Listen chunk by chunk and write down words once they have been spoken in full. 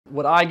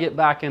would I get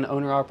back in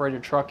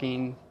owner-operated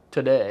trucking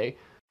today?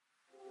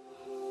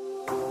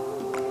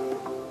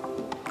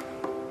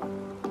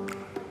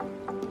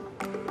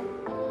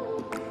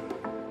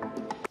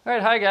 All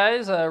right, hi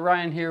guys,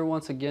 Ryan here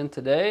once again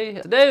today.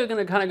 Today we're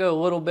going to kind of go a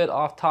little bit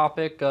off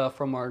topic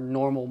from our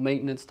normal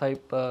maintenance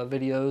type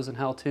videos and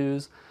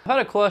how-tos. I had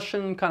a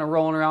question kind of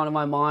rolling around in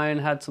my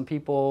mind, had some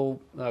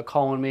people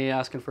calling me,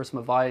 asking for some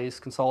advice,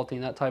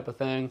 consulting, that type of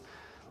thing.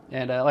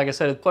 And like I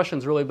said, the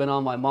question's really been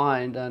on my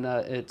mind, and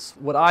it's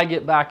would I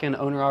get back in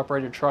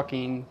owner-operated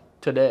trucking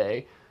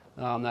today?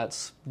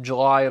 That's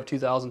July of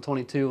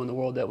 2022 in the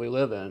world that we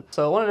live in.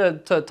 So I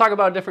wanted to talk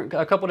about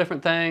a couple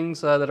different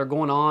things that are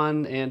going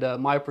on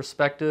and my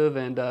perspective,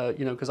 and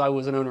you know, because I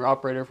was an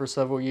owner-operator for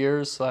several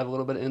years, so I have a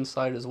little bit of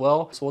insight as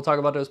well. So we'll talk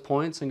about those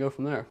points and go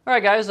from there. All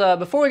right, guys,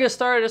 before we get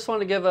started, I just wanted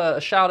to give a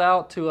shout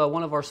out to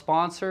one of our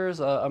sponsors,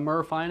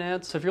 Amur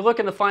Finance. So if you're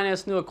looking to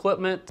finance new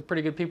equipment,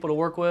 pretty good people to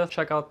work with.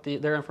 Check out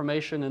their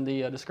information in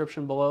the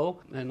description below,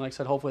 and like I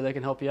said, hopefully they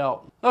can help you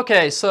out.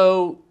 Okay,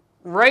 so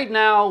right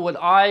now, would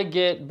I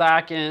get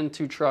back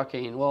into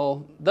trucking?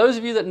 Well, those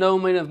of you that know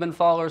me and have been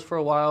followers for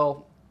a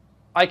while,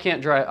 I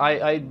can't drive.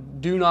 I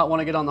do not want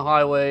to get on the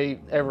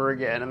highway ever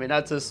again. I mean,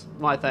 that's just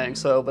my thing.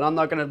 So, but I'm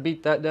not going to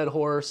beat that dead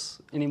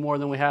horse any more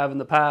than we have in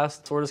the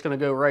past. So we're just going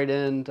to go right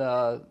in,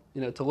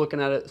 you know, to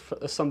looking at it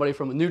as somebody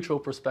from a neutral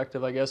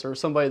perspective, I guess, or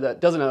somebody that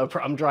doesn't have a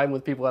problem driving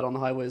with people out on the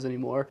highways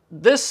anymore.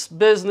 This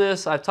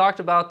business, I've talked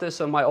about this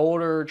in my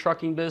older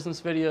trucking business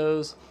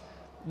videos.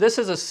 This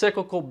is a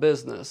cyclical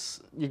business.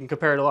 You can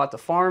compare it a lot to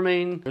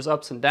farming. There's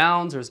ups and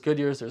downs, there's good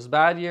years, there's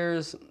bad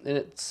years. And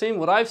it seemed,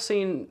 what I've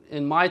seen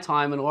in my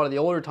time and a lot of the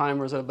older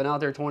timers that have been out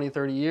there 20,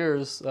 30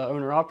 years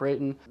owner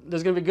operating,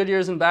 there's gonna be good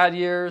years and bad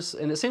years.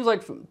 And it seems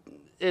like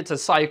it's a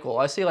cycle.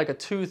 I see like a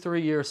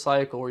 2-3 year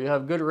cycle where you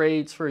have good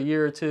rates for a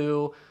year or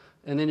two,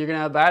 and then you're gonna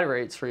have bad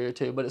rates for a year or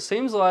two. But it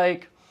seems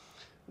like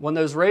when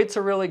those rates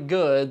are really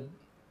good,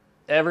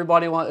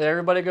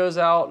 everybody goes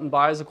out and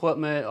buys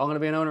equipment. I'm going to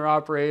be an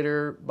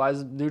owner-operator,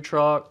 buys new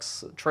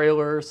trucks,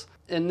 trailers.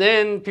 And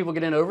then people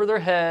get in over their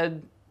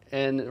head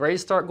and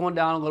rates start going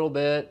down a little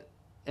bit.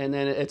 And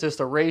then it's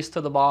just a race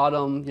to the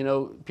bottom. You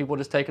know, people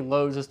just taking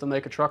loads just to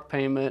make a truck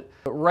payment.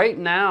 But right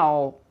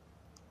now,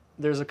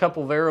 there's a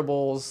couple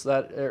variables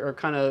that are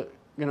kind of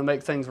going to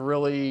make things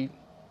really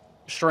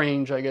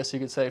strange, I guess you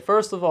could say.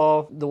 First of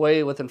all, the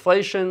way with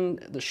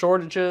inflation, the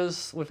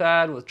shortages we've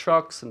had with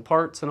trucks and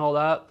parts and all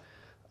that,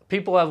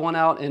 people have went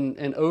out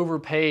and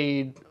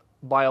overpaid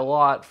by a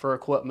lot for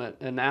equipment,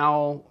 and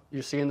now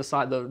you're seeing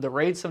the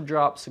rates have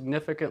dropped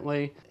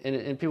significantly,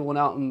 and people went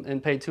out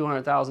and paid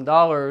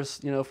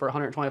 $200,000, you know, for a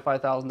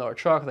 $125,000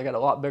 truck. They got a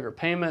lot bigger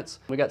payments.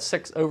 We got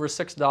over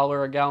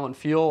 $6 a gallon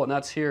fuel, and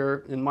that's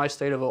here in my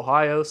state of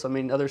Ohio. So I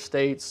mean, other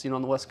states, you know,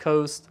 on the West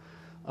Coast,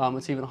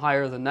 it's even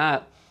higher than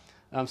that.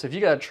 So if you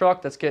got a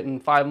truck that's getting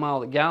 5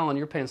 miles a gallon,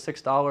 you're paying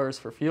 $6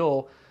 for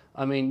fuel.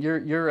 I mean,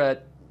 you're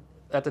at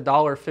the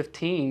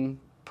 $1.15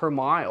 per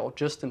mile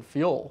just in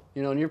fuel,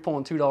 you know, and you're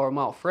pulling $2 a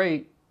mile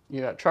freight. You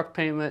got truck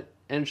payment,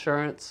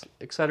 insurance,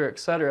 et cetera, et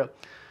cetera.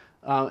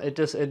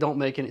 It don't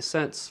make any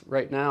sense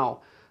right now.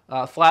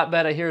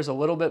 Flatbed, I hear, is a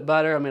little bit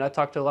better. I mean, I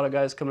talk to a lot of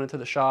guys coming into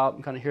the shop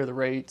and kind of hear the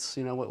rates,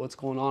 you know, what's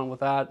going on with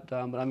that.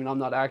 But I mean, I'm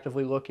not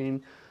actively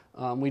looking.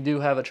 We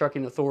do have a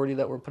trucking authority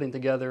that we're putting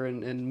together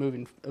and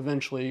moving,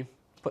 eventually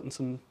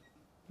looking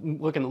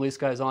to lease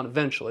guys on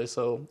eventually.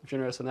 So if you're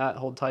interested in that,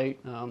 hold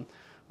tight. We're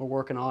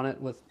working on it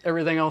with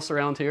everything else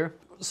around here.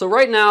 So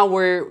right now,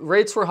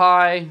 rates were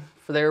high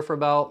for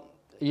about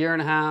a year and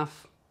a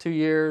half, 2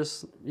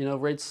 years. You know,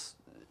 rates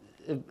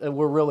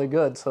were really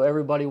good. So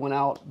everybody went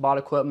out, bought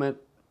equipment,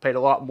 paid a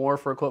lot more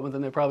for equipment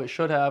than they probably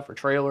should have for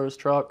trailers,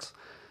 trucks,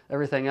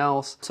 everything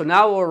else. So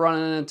now we're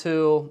running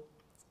into,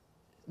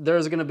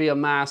 there's going to be a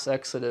mass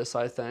exodus,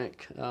 I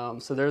think.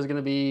 So there's going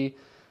to be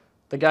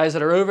the guys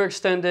that are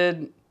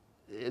overextended.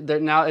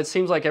 Now it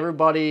seems like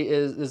everybody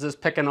is just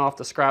picking off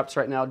the scraps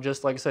right now,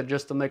 just like I said,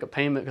 just to make a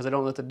payment because they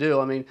don't know what to do.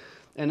 I mean,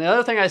 and the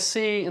other thing I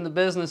see in the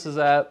business is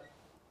that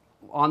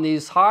on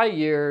these high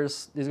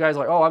years, these guys are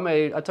like, oh,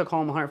 I took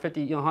home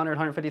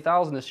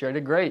 150,000 this year. I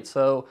did great.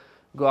 So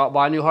go out and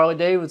buy a new Harley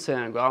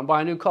Davidson, go out and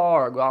buy a new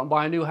car, go out and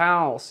buy a new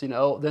house, you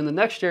know. Then the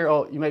next year,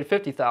 oh, you made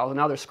 50,000.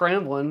 Now they're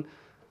scrambling.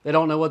 They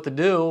don't know what to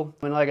do.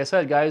 I mean, like I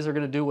said, guys are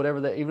going to do whatever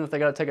even if they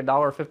got to take a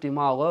 $1.50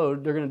 mile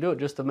load, they're going to do it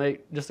just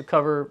to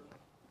cover.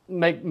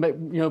 Make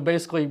you know,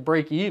 basically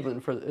break even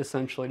for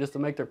essentially just to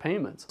make their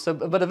payments. So,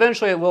 but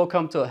eventually it will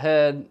come to a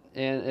head,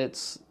 and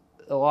it's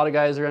a lot of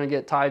guys are going to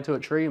get tied to a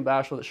tree and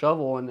bashed with a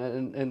shovel, and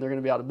they're going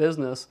to be out of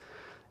business.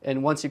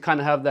 And once you kind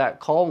of have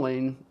that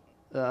calling,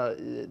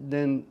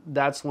 then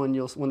that's when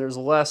there's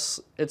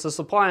less. It's a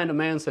supply and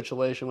demand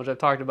situation, which I've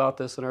talked about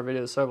this in our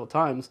videos several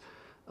times.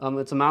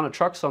 It's amount of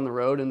trucks on the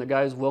road, and the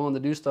guy's willing to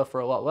do stuff for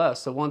a lot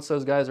less. So once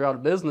those guys are out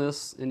of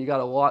business, and you got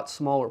a lot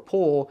smaller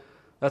pool,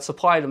 that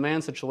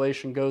supply-demand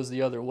situation goes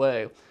the other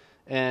way.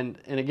 And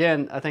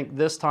again, I think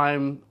this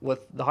time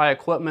with the high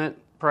equipment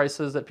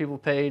prices that people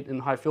paid and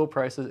high fuel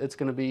prices, it's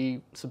going to be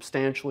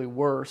substantially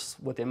worse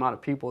with the amount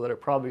of people that are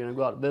probably going to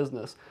go out of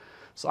business.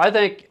 So I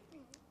think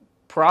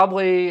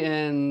probably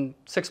in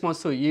 6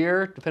 months to a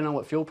year, depending on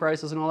what fuel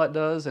prices and all that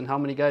does and how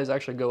many guys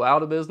actually go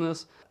out of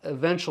business,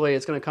 eventually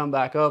it's going to come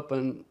back up,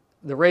 and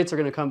the rates are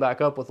going to come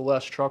back up with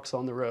less trucks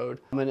on the road.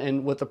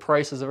 And with the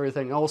prices of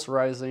everything else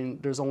rising,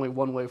 there's only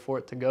one way for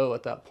it to go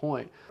at that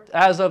point.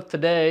 As of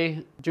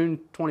today, June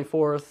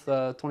 24th,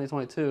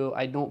 2022,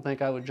 I don't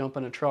think I would jump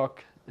in a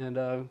truck and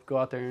go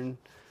out there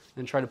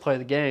and try to play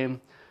the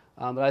game.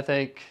 But I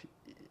think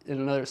in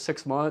another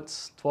 6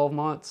 months, 12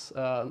 months,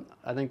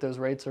 I think those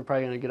rates are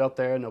probably going to get up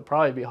there, and they'll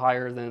probably be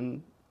higher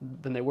than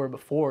they were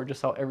before,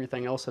 just how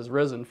everything else has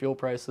risen, fuel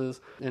prices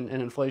and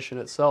inflation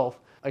itself.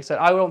 Like I said,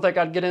 I don't think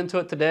I'd get into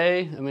it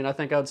today. I mean, I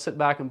think I'd sit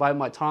back and bide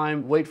my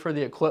time, wait for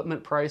the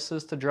equipment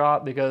prices to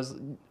drop, because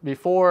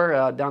before,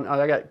 I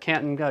got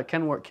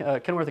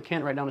Kenworth of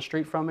Canton right down the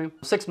street from me.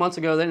 6 months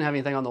ago, they didn't have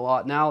anything on the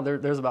lot. Now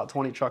there's about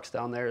 20 trucks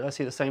down there. I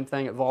see the same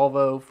thing at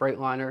Volvo,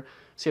 Freightliner.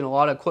 Seeing a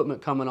lot of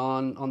equipment coming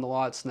on the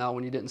lots now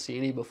when you didn't see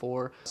any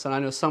before. So I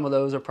know some of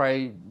those are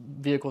probably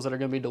vehicles that are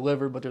going to be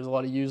delivered, but there's a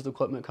lot of used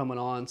equipment coming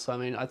on. So I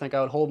mean, I think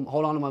I would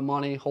hold on to my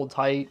money, hold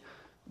tight,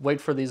 wait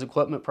for these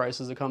equipment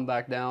prices to come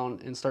back down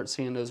and start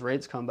seeing those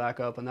rates come back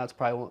up, and that's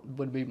probably what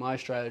would be my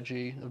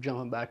strategy of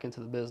jumping back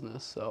into the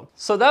business.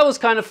 So that was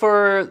kind of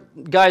for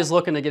guys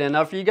looking to get in.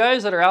 Now for you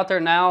guys that are out there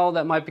now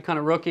that might be kind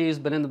of rookies,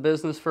 but in the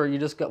business for you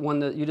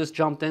just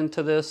jumped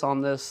into this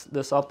on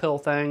this uphill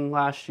thing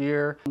last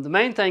year. The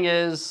main thing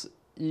is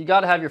you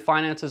got to have your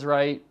finances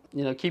right.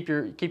 You know, keep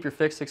your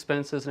fixed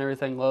expenses and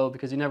everything low,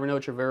 because you never know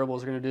what your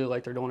variables are going to do,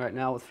 like they're doing right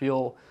now with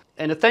fuel.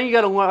 And the thing you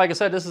got to learn, like I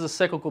said, this is a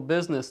cyclical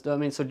business. I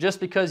mean, so just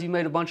because you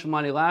made a bunch of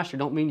money last year,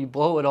 don't mean you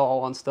blow it all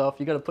on stuff.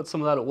 You got to put some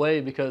of that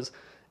away, because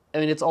I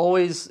mean,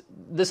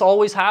 this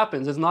always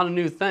happens. It's not a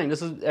new thing.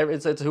 It's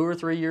a 2 or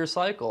 3 year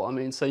cycle. I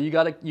mean, so you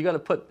got to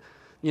put,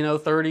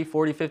 30,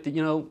 40,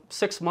 50,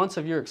 6 months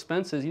of your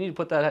expenses. You need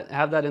to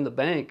have that in the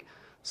bank.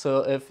 So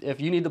if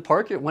you need to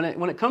park it, when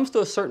it comes to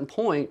a certain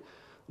point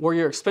where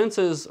your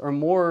expenses are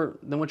more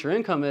than what your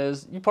income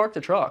is, you park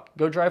the truck.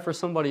 Go drive for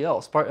somebody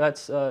else.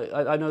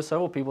 I know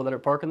several people that are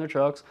parking their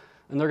trucks,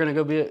 and they're going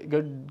to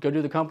go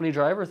do the company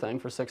driver thing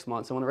for 6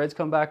 months. And when the rates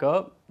come back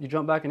up, you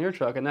jump back in your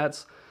truck. And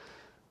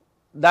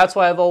that's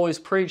why I've always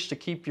preached to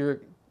keep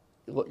your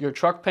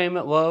truck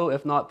payment low,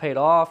 if not paid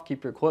off.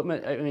 Keep your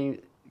equipment. I mean,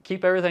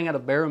 keep everything at a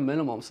bare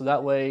minimum, so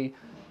that way,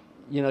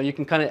 you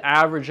can kind of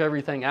average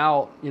everything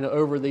out,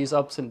 over these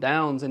ups and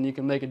downs, and you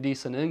can make a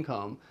decent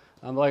income.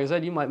 Like I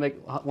said, you might make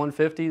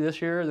 150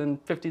 this year, then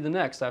 50 the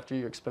next after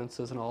your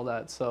expenses and all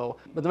that. So,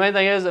 but the main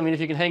thing is, I mean,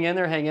 if you can hang in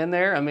there, hang in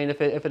there. I mean,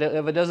 if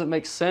it doesn't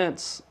make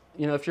sense,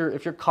 if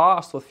your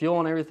cost with fuel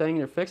and everything,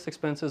 your fixed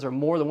expenses are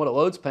more than what a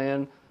load's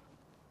paying,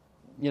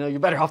 you're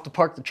better off to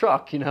park the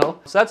truck. So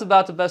that's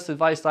about the best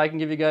advice I can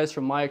give you guys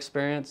from my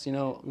experience.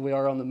 We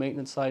are on the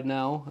maintenance side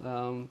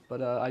now,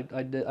 but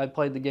I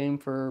played the game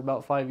for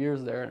about 5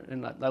 years there,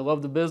 and I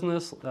love the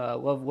business. I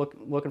love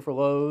looking for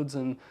loads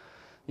and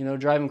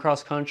driving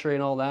cross country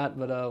and all that.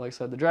 But like I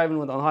said, the driving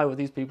on the highway with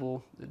these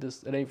people,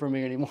 it ain't for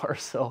me anymore.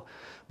 So,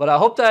 but I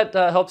hope that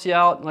helps you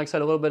out. Like I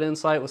said, a little bit of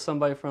insight with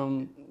somebody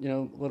from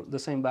the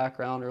same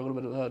background, or a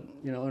little bit of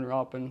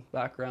owner-operating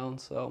background.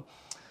 So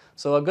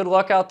good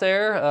luck out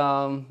there,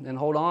 and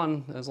hold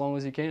on as long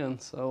as you can.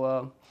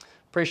 So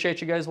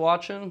appreciate you guys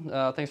watching.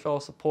 Thanks for all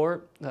the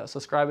support.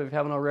 Subscribe if you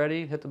haven't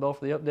already. Hit the bell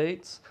for the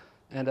updates.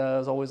 And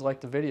as always,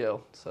 like the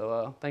video.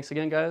 So thanks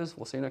again, guys.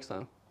 We'll see you next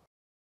time.